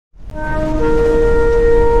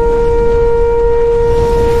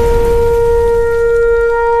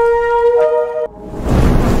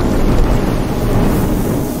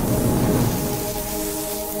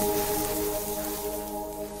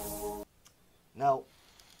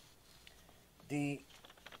the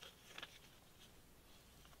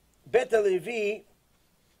Bet Levi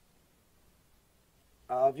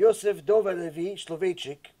of Yosef Dov Levi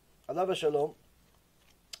Shloveitchik, Alav Shalom.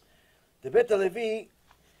 The Bet Levi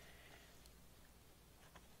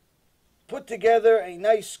put together a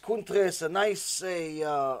nice kuntres, a nice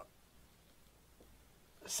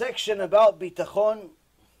section about Bitachon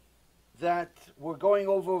that we're going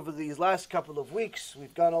over these last couple of weeks.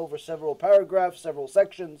 We've gone over several paragraphs, several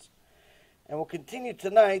sections, and we'll continue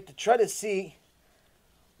tonight to try to see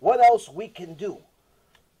what else we can do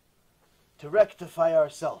to rectify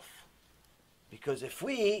ourselves. Because if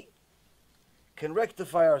we can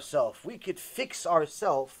rectify ourselves, we could fix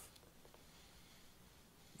ourselves,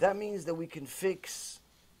 that means that we can fix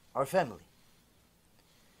our family.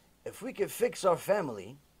 If we can fix our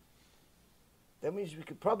family, that means we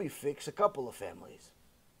could probably fix a couple of families.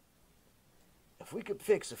 If we could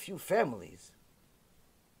fix a few families,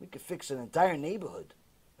 we could fix an entire neighborhood,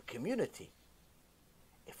 a community.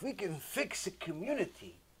 If we can fix a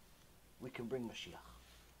community, we can bring Mashiach.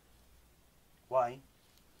 Why?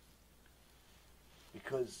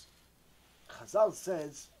 Because Chazal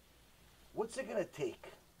says, what's it going to take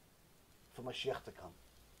for Mashiach to come?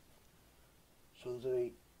 So there's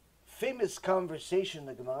a famous conversation,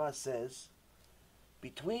 the Gemara says,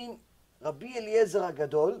 between Rabbi Eliezer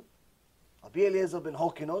HaGadol, Rabbi Eliezer ben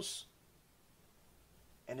Horkinos,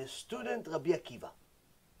 and his student Rabbi Akiva.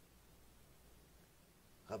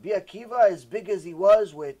 Rabbi Akiva, as big as he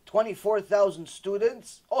was, with 24,000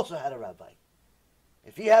 students, also had a rabbi.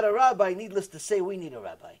 If he had a rabbi, needless to say, we need a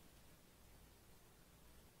rabbi.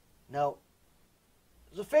 Now,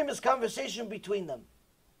 there's a famous conversation between them,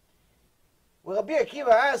 where Rabbi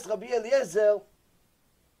Akiva asked Rabbi Eliezer,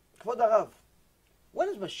 Kvod Harav, when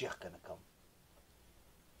is Mashiach going to come?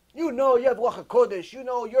 You know, you have Ruach HaKodesh, you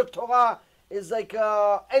know, your Torah is like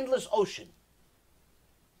an endless ocean.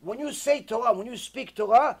 When you say Torah, when you speak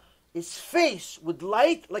Torah, it's faced with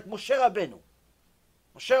light like Moshe Rabbeinu.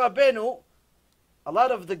 Moshe Rabbeinu, a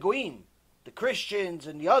lot of the Goyim, the Christians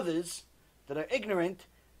and the others that are ignorant,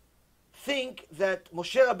 think that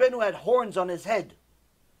Moshe Rabbeinu had horns on his head.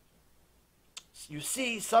 You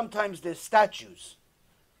see, sometimes there's statues,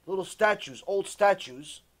 little statues, old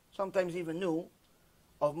statues, sometimes even new,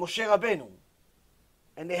 of Moshe Rabbeinu.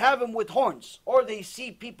 And they have him with horns. Or they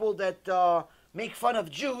see people that make fun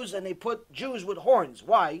of Jews and they put Jews with horns.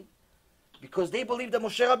 Why? Because they believe that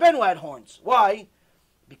Moshe Rabbeinu had horns. Why?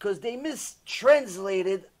 Because they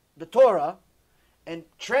mistranslated the Torah and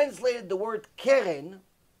translated the word keren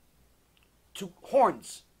to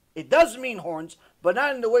horns. It does mean horns, but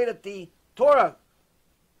not in the way that the Torah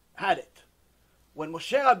had it. When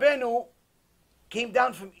Moshe Rabbeinu came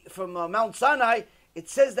down from Mount Sinai, it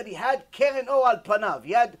says that he had keren o al panav.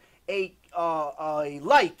 He had a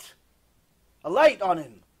light on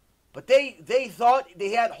him. But they thought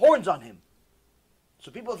they had horns on him. So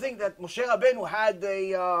people think that Moshe Rabbeinu had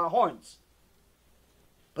the horns.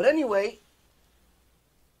 But anyway,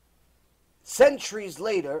 centuries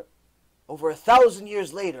later, over 1,000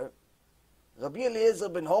 years later, Rabbi Eliezer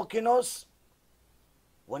ben Horkinos,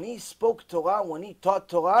 when he spoke Torah, when he taught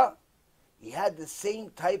Torah, he had the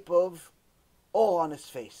same type of awe on his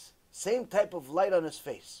face, same type of light on his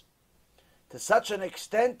face, to such an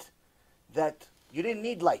extent that you didn't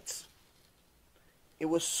need lights. It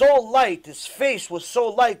was so light, his face was so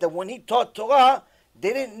light that when he taught Torah,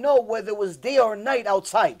 they didn't know whether it was day or night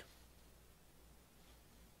outside.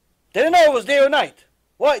 They didn't know it was day or night.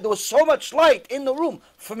 Why? There was so much light in the room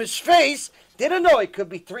from his face, they didn't know. It could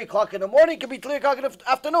be 3 o'clock in the morning, it could be 3 o'clock in the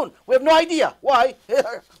afternoon. We have no idea. Why?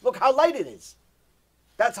 Look how light it is.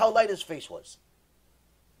 That's how light his face was.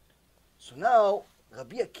 So now,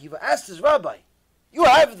 Rabbi Akiva asked his rabbi, you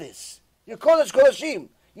have this. You Kodesh Kodeshim.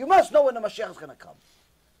 You must know when the Mashiach is going to come.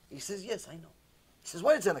 He says, yes, I know. He says,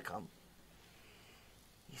 when it's going to come?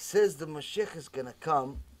 He says the Mashiach is going to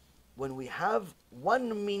come when we have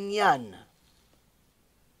one minyan.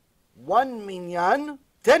 One minyan,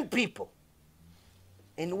 10 people.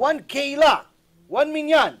 In one keilah, one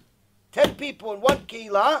minyan, 10 people in one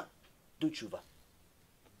keilah, do tshuva.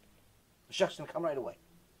 Mashiach's going to come right away.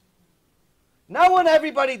 Now when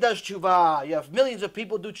everybody does tshuva, you have millions of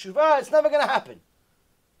people do tshuva, it's never going to happen.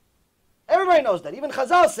 Everybody knows that. Even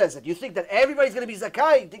Chazal says it. You think that everybody's going to be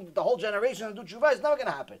zakai, you think that the whole generation will do tshuva, it's never going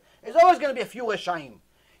to happen. There's always going to be a few reshaim.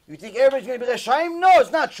 You think everybody's going to be reshaim? No,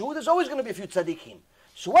 it's not true. There's always going to be a few tzaddikim.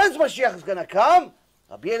 So when's Mashiach is going to come?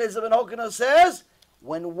 Rabbi Eliezer ben Horkinos says,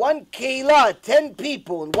 when one keilah, 10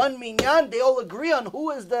 people in one minyan, they all agree on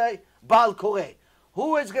who is the Baal Koreh,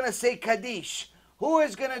 who is going to say Kaddish, who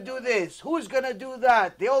is going to do this, who is going to do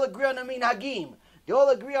that. They all agree on the minhagim. They all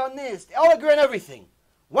agree on this. They all agree on everything.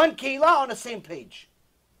 One keilah on the same page.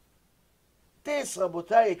 This,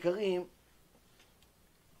 Rabotai Karim,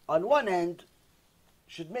 on one end,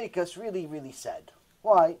 should make us really, really sad.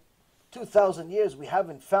 Why? 2,000 years we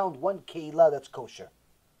haven't found one keilah that's kosher.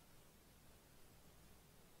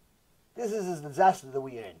 This is a disaster that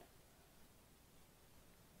we are in.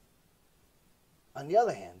 On the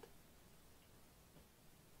other hand,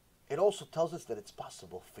 it also tells us that it's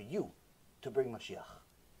possible for you to bring Mashiach.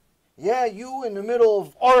 Yeah, you in the middle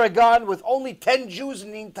of Oregon with only 10 Jews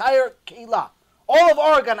in the entire keilah. All of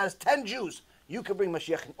Oregon has 10 Jews. You can bring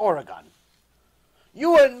Mashiach in Oregon.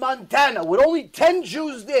 You are in Montana with only 10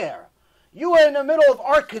 Jews there. You are in the middle of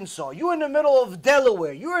Arkansas. You are in the middle of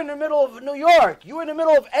Delaware. You are in the middle of New York. You are in the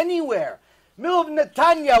middle of anywhere. Middle of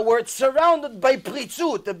Netanya, where it's surrounded by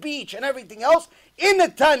Pritzut, the beach and everything else. In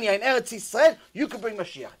Netanya, in Eretz Yisrael, you can bring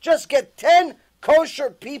Mashiach. Just get 10 kosher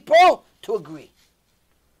people to agree.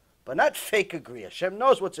 But not fake agree. Hashem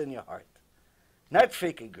knows what's in your heart. Not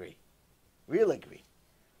fake agree. Real agree.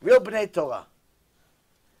 Real B'nai Torah.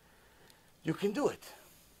 You can do it.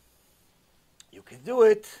 You can do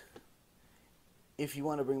it if you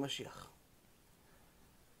want to bring Mashiach.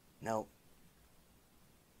 Now,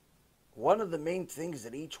 one of the main things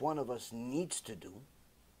that each one of us needs to do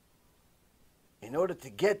in order to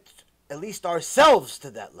get at least ourselves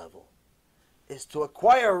to that level is to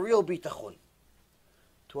acquire real bitachon,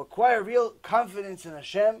 to acquire real confidence in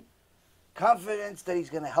Hashem, confidence that He's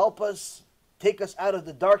going to help us, take us out of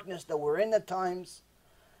the darkness that we're in at times,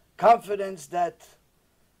 confidence that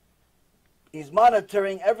He's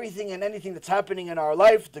monitoring everything and anything that's happening in our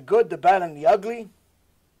life, the good, the bad, and the ugly.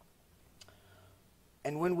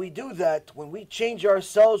 And when we do that, when we change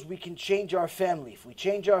ourselves, we can change our family. If we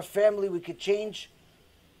change our family, we could change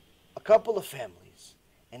a couple of families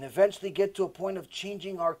and eventually get to a point of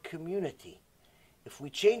changing our community. If we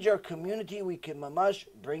change our community, we can mamash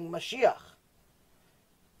bring Mashiach.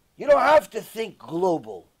 You don't have to think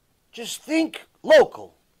global. Just think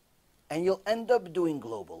local. And you'll end up doing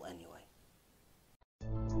global anyway.